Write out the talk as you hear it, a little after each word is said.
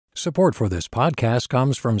Support for this podcast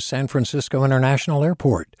comes from San Francisco International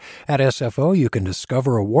Airport. At SFO, you can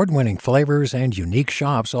discover award-winning flavors and unique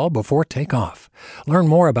shops all before takeoff. Learn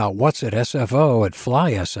more about what's at SFO at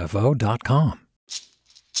flysfo.com.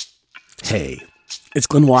 Hey, it's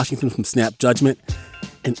Glenn Washington from Snap Judgment.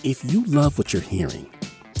 And if you love what you're hearing,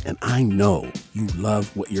 and I know you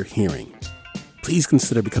love what you're hearing, please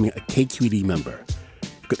consider becoming a KQED member.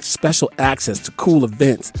 Get special access to cool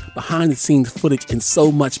events, behind-the-scenes footage, and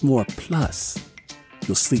so much more. Plus,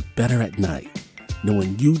 you'll sleep better at night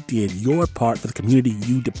knowing you did your part for the community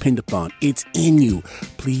you depend upon. It's in you.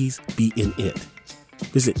 Please be in it.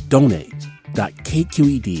 Visit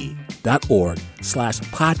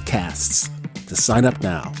donate.kqed.org/podcasts to sign up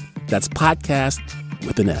now. That's podcast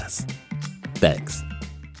with an S. Thanks.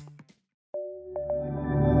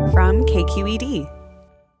 From KQED.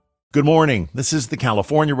 Good morning. This is the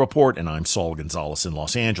California Report, and I'm Saul Gonzalez in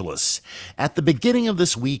Los Angeles. At the beginning of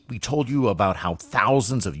this week, we told you about how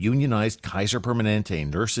thousands of unionized Kaiser Permanente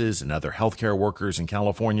nurses and other healthcare workers in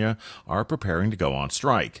California are preparing to go on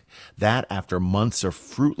strike. That after months of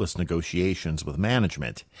fruitless negotiations with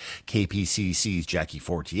management. KPCC's Jackie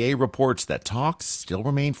Fortier reports that talks still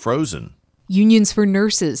remain frozen. Unions for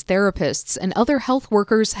nurses, therapists, and other health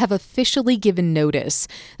workers have officially given notice.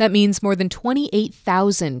 That means more than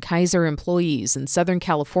 28,000 Kaiser employees in Southern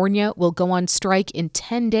California will go on strike in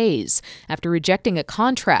 10 days after rejecting a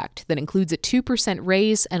contract that includes a 2%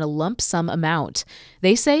 raise and a lump sum amount.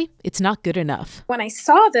 They say it's not good enough. When I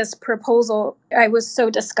saw this proposal, I was so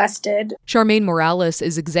disgusted. Charmaine Morales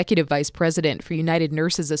is Executive Vice President for United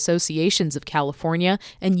Nurses Associations of California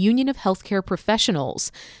and Union of Healthcare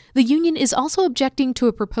Professionals. The union is also objecting to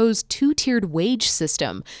a proposed two-tiered wage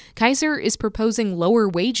system. Kaiser is proposing lower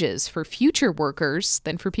wages for future workers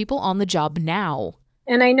than for people on the job now.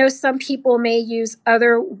 And I know some people may use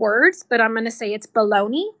other words, but I'm going to say it's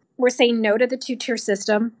baloney. We're saying no to the two-tier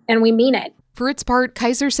system, and we mean it. For its part,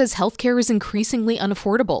 Kaiser says healthcare is increasingly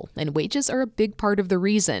unaffordable, and wages are a big part of the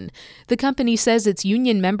reason. The company says its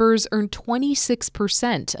union members earn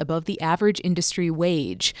 26% above the average industry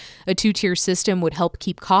wage. A two-tier system would help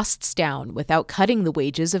keep costs down without cutting the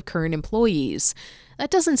wages of current employees.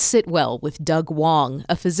 That doesn't sit well with Doug Wong,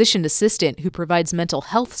 a physician assistant who provides mental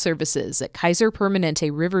health services at Kaiser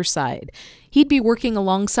Permanente Riverside. He'd be working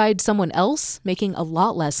alongside someone else, making a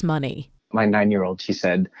lot less money. My 9-year-old, she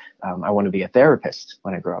said, I want to be a therapist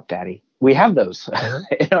when I grow up, Daddy. We have those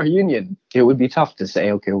in our union. It would be tough to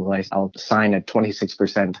say, okay, well, I'll sign a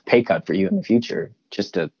 26% pay cut for you in the future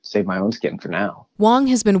just to save my own skin for now. Wong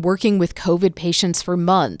has been working with COVID patients for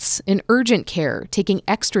months in urgent care, taking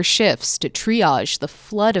extra shifts to triage the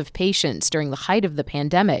flood of patients during the height of the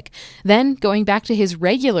pandemic, then going back to his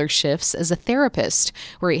regular shifts as a therapist,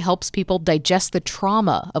 where he helps people digest the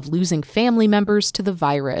trauma of losing family members to the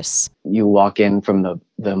virus. You walk in from the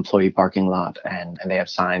employee parking lot and they have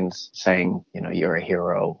signs saying, you're a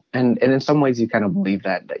hero. And in some ways you kind of believe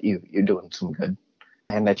that you're doing some good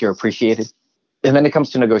and that you're appreciated. And then it comes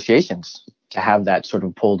to negotiations. To have that sort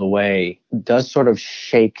of pulled away does sort of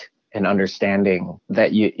shake an understanding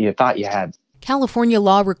that you thought you had. California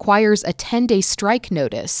law requires a 10-day strike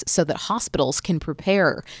notice so that hospitals can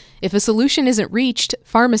prepare. If a solution isn't reached,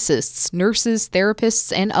 pharmacists, nurses,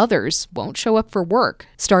 therapists, and others won't show up for work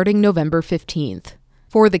starting November 15th.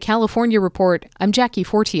 For the California Report, I'm Jackie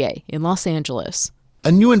Fortier in Los Angeles.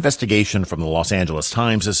 A new investigation from the Los Angeles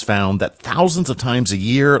Times has found that thousands of times a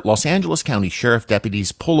year, Los Angeles County Sheriff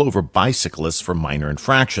deputies pull over bicyclists for minor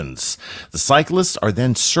infractions. The cyclists are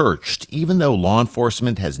then searched, even though law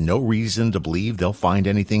enforcement has no reason to believe they'll find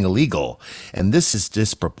anything illegal. And this is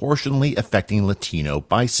disproportionately affecting Latino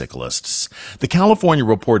bicyclists. The California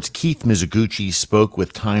Report's Keith Mizuguchi spoke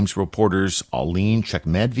with Times reporters Aline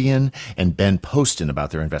Chekmedvian and Ben Poston about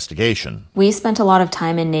their investigation. We spent a lot of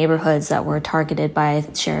time in neighborhoods that were targeted by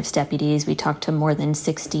sheriff's deputies. We talked to more than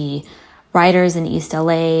 60 riders in East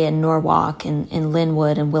LA and Norwalk and in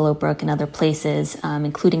Linwood and Willowbrook and other places,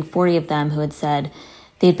 including 40 of them who had said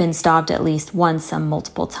they'd been stopped at least once, some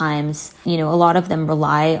multiple times. A lot of them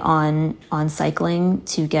rely on cycling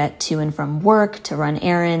to get to and from work, to run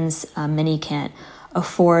errands. Many can't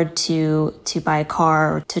afford to buy a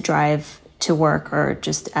car or to drive to work, or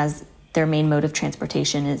just as their main mode of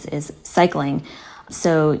transportation is cycling.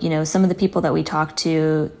 So, some of the people that we talked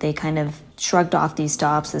to, they kind of shrugged off these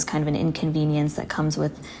stops as kind of an inconvenience that comes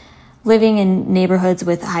with living in neighborhoods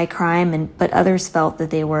with high crime, but others felt that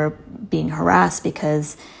they were being harassed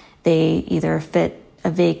because they either fit a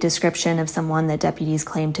vague description of someone that deputies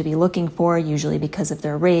claimed to be looking for, usually because of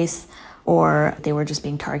their race, or they were just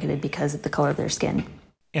being targeted because of the color of their skin.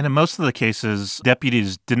 And in most of the cases,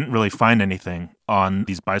 deputies didn't really find anything on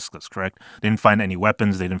these bicyclists, correct? They didn't find any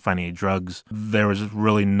weapons. They didn't find any drugs. There was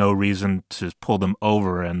really no reason to pull them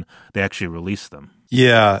over, and they actually released them.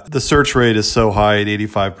 Yeah, the search rate is so high at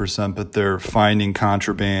 85%, but they're finding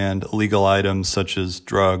contraband, illegal items such as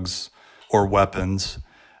drugs or weapons,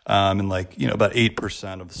 in about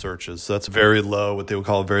 8% of the searches. So that's very low, what they would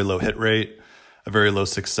call a very low hit rate, a very low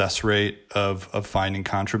success rate of finding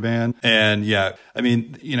contraband. And yeah, I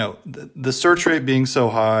mean, the search rate being so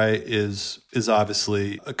high is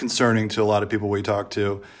obviously concerning to a lot of people we talk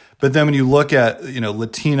to. But then when you look at,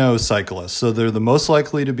 Latino cyclists, so they're the most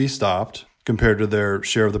likely to be stopped compared to their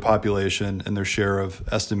share of the population and their share of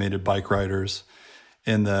estimated bike riders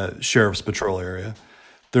in the sheriff's patrol area.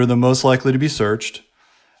 They're the most likely to be searched,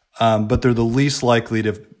 but they're the least likely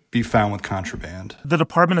to be found with contraband. The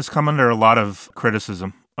department has come under a lot of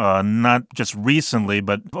criticism, not just recently,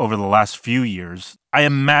 but over the last few years. I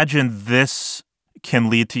imagine this can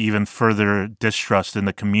lead to even further distrust in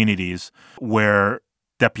the communities where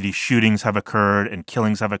deputy shootings have occurred and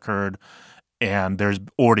killings have occurred. And there's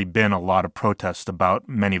already been a lot of protest about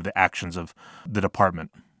many of the actions of the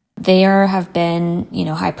department. There have been,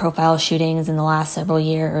 high-profile shootings in the last several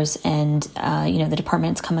years, and, the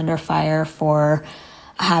department's come under fire for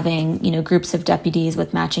having, groups of deputies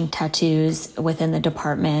with matching tattoos within the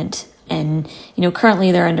department. And,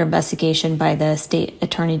 currently they're under investigation by the state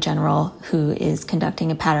attorney general, who is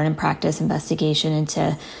conducting a pattern and practice investigation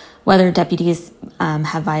into whether deputies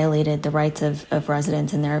have violated the rights of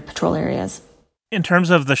residents in their patrol areas. In terms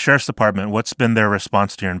of the sheriff's department, what's been their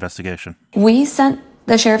response to your investigation? We sent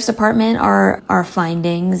the sheriff's department our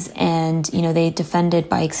findings, and, they defended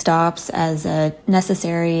bike stops as a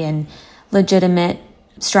necessary and legitimate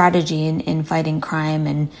strategy in fighting crime.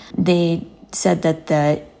 And they said that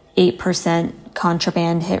the 8%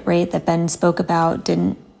 contraband hit rate that Ben spoke about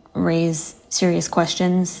didn't raise serious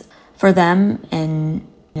questions for them. And,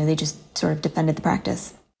 they just sort of defended the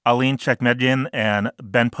practice. Aline Chekmedyan and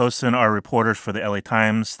Ben Poston are reporters for the LA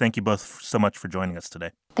Times. Thank you both so much for joining us today.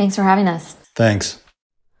 Thanks for having us. Thanks.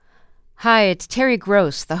 Hi, it's Terry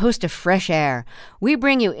Gross, the host of Fresh Air. We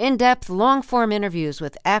bring you in-depth, long-form interviews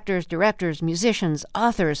with actors, directors, musicians,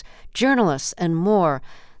 authors, journalists, and more.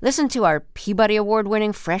 Listen to our Peabody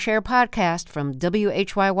Award-winning Fresh Air podcast from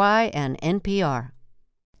WHYY and NPR.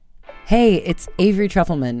 Hey, it's Avery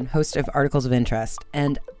Trufelman, host of Articles of Interest,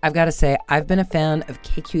 and I've got to say, I've been a fan of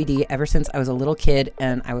KQED ever since I was a little kid,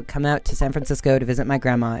 and I would come out to San Francisco to visit my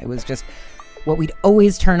grandma. It was just what we'd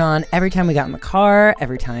always turn on every time we got in the car,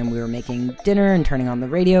 every time we were making dinner and turning on the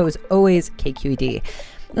radio. It was always KQED.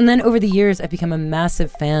 And then over the years, I've become a massive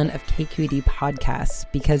fan of KQED podcasts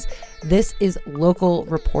because this is local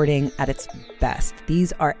reporting at its best.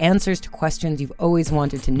 These are answers to questions you've always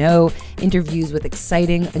wanted to know, interviews with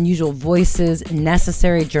exciting, unusual voices,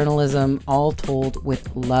 necessary journalism, all told with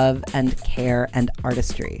love and care and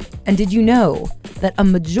artistry. And did you know that a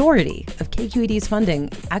majority of KQED's funding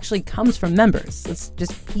actually comes from members? It's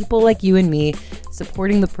just people like you and me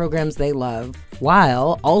supporting the programs they love,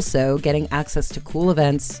 while also getting access to cool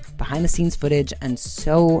events, behind-the-scenes footage, and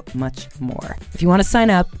so much more. If you want to sign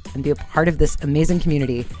up and be a part of this amazing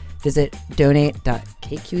community, visit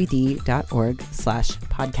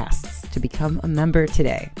donate.kqed.org/podcasts to become a member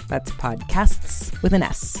today. That's podcasts with an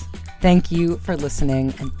S. Thank you for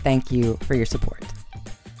listening, and thank you for your support.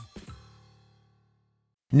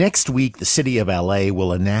 Next week, the city of LA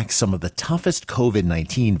will enact some of the toughest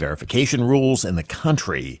COVID-19 verification rules in the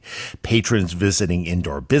country. Patrons visiting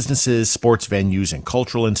indoor businesses, sports venues, and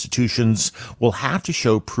cultural institutions will have to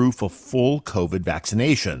show proof of full COVID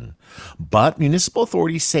vaccination. But municipal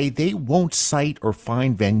authorities say they won't cite or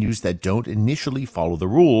fine venues that don't initially follow the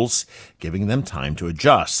rules, giving them time to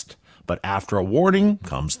adjust. But after a warning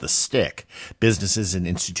comes the stick. Businesses and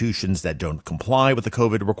institutions that don't comply with the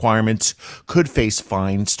COVID requirements could face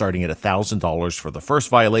fines starting at $1,000 for the first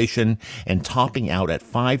violation and topping out at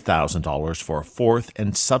 $5,000 for a fourth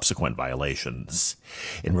and subsequent violations.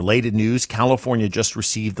 In related news, California just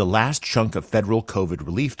received the last chunk of federal COVID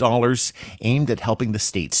relief dollars aimed at helping the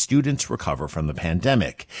state's students recover from the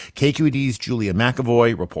pandemic. KQED's Julia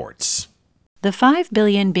McAvoy reports. The $5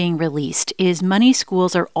 billion being released is money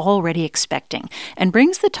schools are already expecting and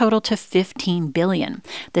brings the total to $15 billion.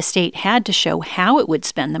 The state had to show how it would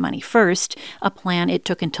spend the money first, a plan it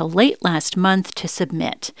took until late last month to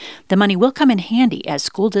submit. The money will come in handy as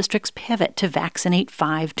school districts pivot to vaccinate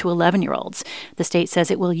 5 to 11-year-olds. The state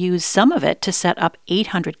says it will use some of it to set up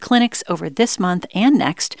 800 clinics over this month and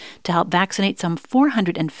next to help vaccinate some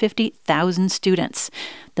 450,000 students.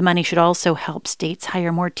 The The money should also help states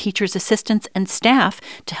hire more teachers, assistants, and staff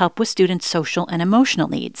to help with students' social and emotional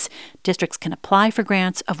needs. Districts can apply for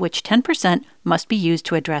grants, of which 10% must be used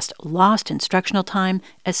to address lost instructional time,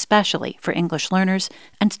 especially for English learners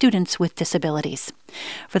and students with disabilities.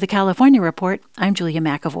 For the California Report, I'm Julia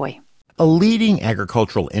McEvoy. A leading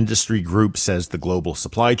agricultural industry group says the global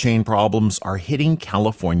supply chain problems are hitting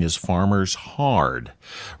California's farmers hard.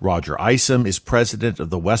 Roger Isom is president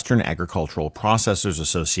of the Western Agricultural Processors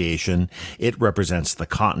Association. It represents the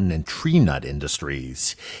cotton and tree nut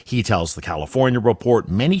industries. He tells the California Report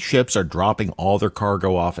many ships are dropping all their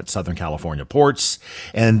cargo off at Southern California ports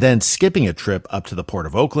and then skipping a trip up to the Port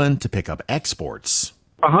of Oakland to pick up exports.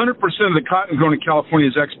 100% of the cotton grown in California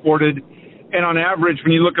is exported. And on average,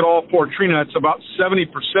 when you look at all four tree nuts, about 70%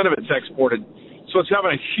 of it's exported. So it's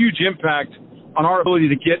having a huge impact on our ability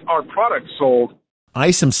to get our products sold.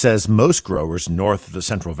 Isom says most growers north of the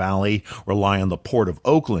Central Valley rely on the Port of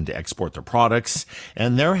Oakland to export their products,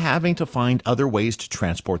 and they're having to find other ways to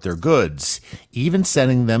transport their goods, even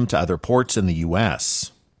sending them to other ports in the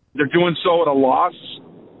U.S. They're doing so at a loss,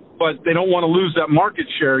 but they don't want to lose that market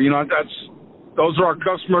share. Those are our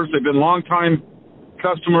customers. They've been long-time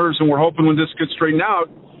customers, and we're hoping when this gets straightened out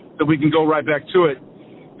that we can go right back to it.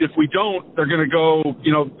 If we don't, they're going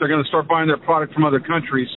to start buying their product from other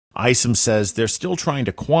countries. Isom says they're still trying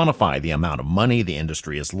to quantify the amount of money the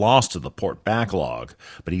industry has lost to the port backlog,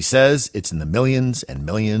 but he says it's in the millions and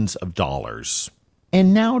millions of dollars.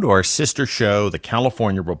 And now to our sister show, the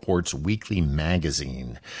California Report's weekly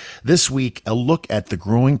magazine. This week, a look at the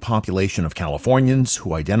growing population of Californians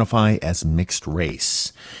who identify as mixed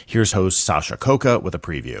race. Here's host Sasha Coca with a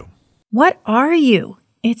preview. What are you?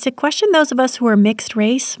 It's a question those of us who are mixed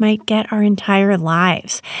race might get our entire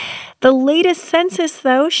lives. The latest census,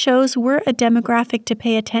 though, shows we're a demographic to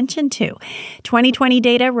pay attention to. 2020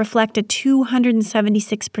 data reflect a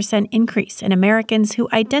 276% increase in Americans who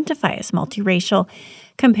identify as multiracial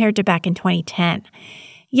compared to back in 2010.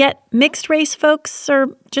 Yet, mixed-race folks are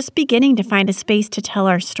just beginning to find a space to tell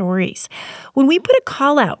our stories. When we put a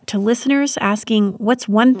call out to listeners asking what's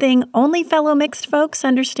one thing only fellow mixed folks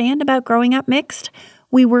understand about growing up mixed,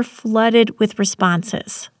 we were flooded with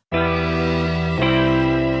responses.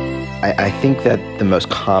 I think that the most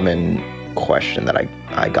common question that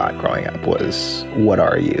I got growing up was, what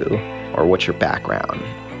are you? Or what's your background?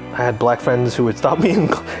 I had black friends who would stop me in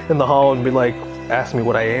the hall and be like, ask me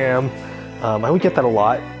what I am. I would get that a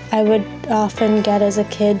lot. I would often get as a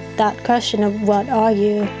kid that question of, what are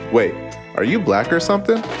you? Wait, are you black or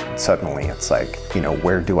something? Suddenly it's like,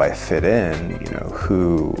 where do I fit in?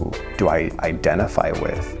 Who do I identify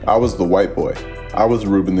with? I was the white boy. I was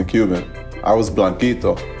Ruben the Cuban. I was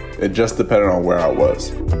Blanquito. It just depended on where I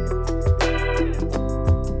was.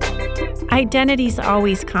 Identity's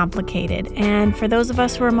always complicated, and for those of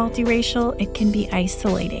us who are multiracial, it can be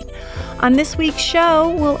isolating. On this week's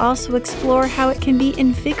show, we'll also explore how it can be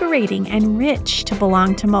invigorating and rich to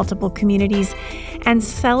belong to multiple communities and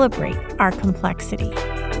celebrate our complexity.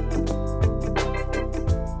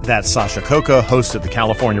 That's Sasha Coca, host of the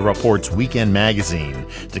California Report's Weekend Magazine.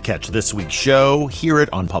 To catch this week's show, hear it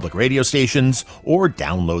on public radio stations or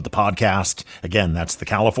download the podcast. Again, that's the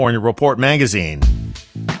California Report Magazine.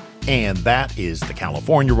 And that is the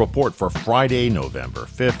California Report for Friday, November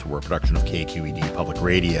 5th. We're a production of KQED Public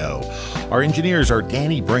Radio. Our engineers are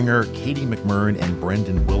Danny Bringer, Katie McMurrin, and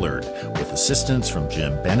Brendan Willard, with assistance from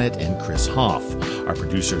Jim Bennett and Chris Hoff. Our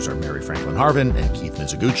producers are Mary Franklin Harvin and Keith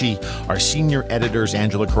Mizuguchi. Our senior editors,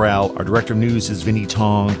 Angela Corral. Our director of news is Vinnie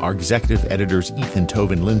Tong. Our executive editors, Ethan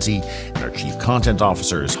Tovin Lindsay. And our chief content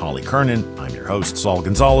officer is Holly Kernan. I'm your host, Saul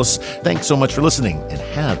Gonzalez. Thanks so much for listening, and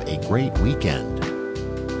have a great weekend.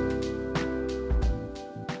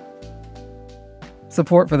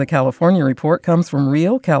 Support for the California Report comes from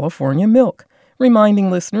Real California Milk, reminding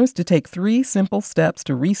listeners to take 3 simple steps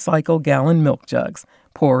to recycle gallon milk jugs.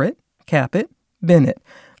 Pour it, cap it, bin it.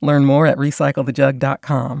 Learn more at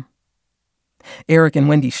recyclethejug.com. Eric and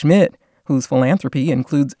Wendy Schmidt, whose philanthropy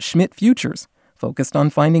includes Schmidt Futures, focused on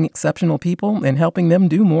finding exceptional people and helping them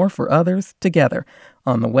do more for others together,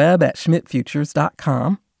 on the web at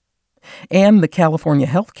schmidtfutures.com. And the California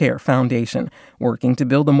Healthcare Foundation, working to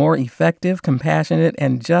build a more effective, compassionate,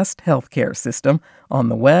 and just healthcare system, on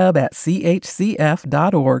the web at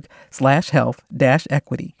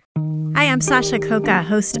chcf.org/health-equity. Hi, I'm Sasha Coca,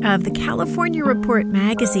 host of the California Report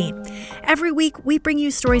magazine. Every week, we bring you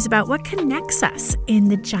stories about what connects us in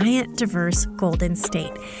the giant, diverse Golden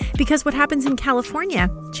State. Because what happens in California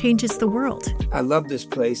changes the world. I love this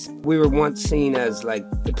place. We were once seen as like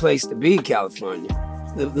the place to be, California.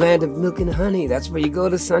 the land of milk and honey. That's where you go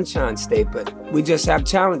to Sunshine State, but we just have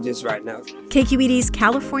challenges right now. KQED's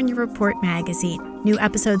California Report magazine. New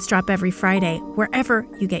episodes drop every Friday, wherever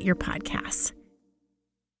you get your podcasts.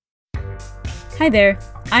 Hi there,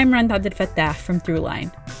 I'm Rand Abdel Fattah from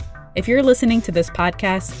Throughline. If you're listening to this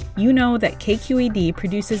podcast, you know that KQED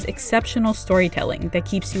produces exceptional storytelling that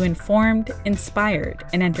keeps you informed, inspired,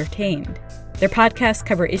 and entertained. Their podcasts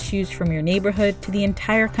cover issues from your neighborhood to the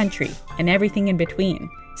entire country and everything in between.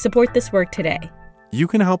 Support this work today. You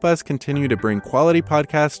can help us continue to bring quality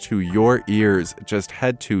podcasts to your ears. Just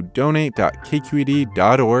head to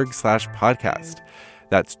donate.kqed.org/podcast.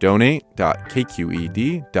 That's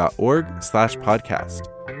donate.kqed.org/podcast.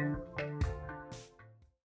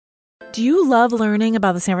 Do you love learning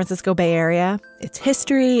about the San Francisco Bay Area? Its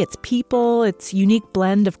history, its people, its unique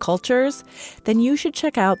blend of cultures? Then you should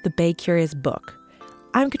check out the Bay Curious book.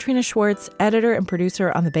 I'm Katrina Schwartz, editor and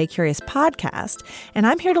producer on the Bay Curious podcast, and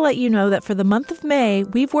I'm here to let you know that for the month of May,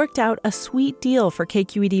 we've worked out a sweet deal for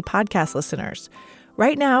KQED podcast listeners.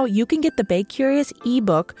 Right now, you can get the Bay Curious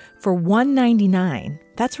ebook for $1.99.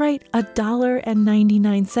 That's right,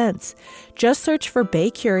 $1.99. Just search for Bay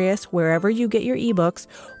Curious wherever you get your ebooks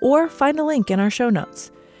or find a link in our show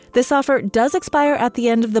notes. This offer does expire at the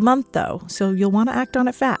end of the month, though, so you'll want to act on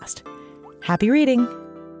it fast. Happy reading!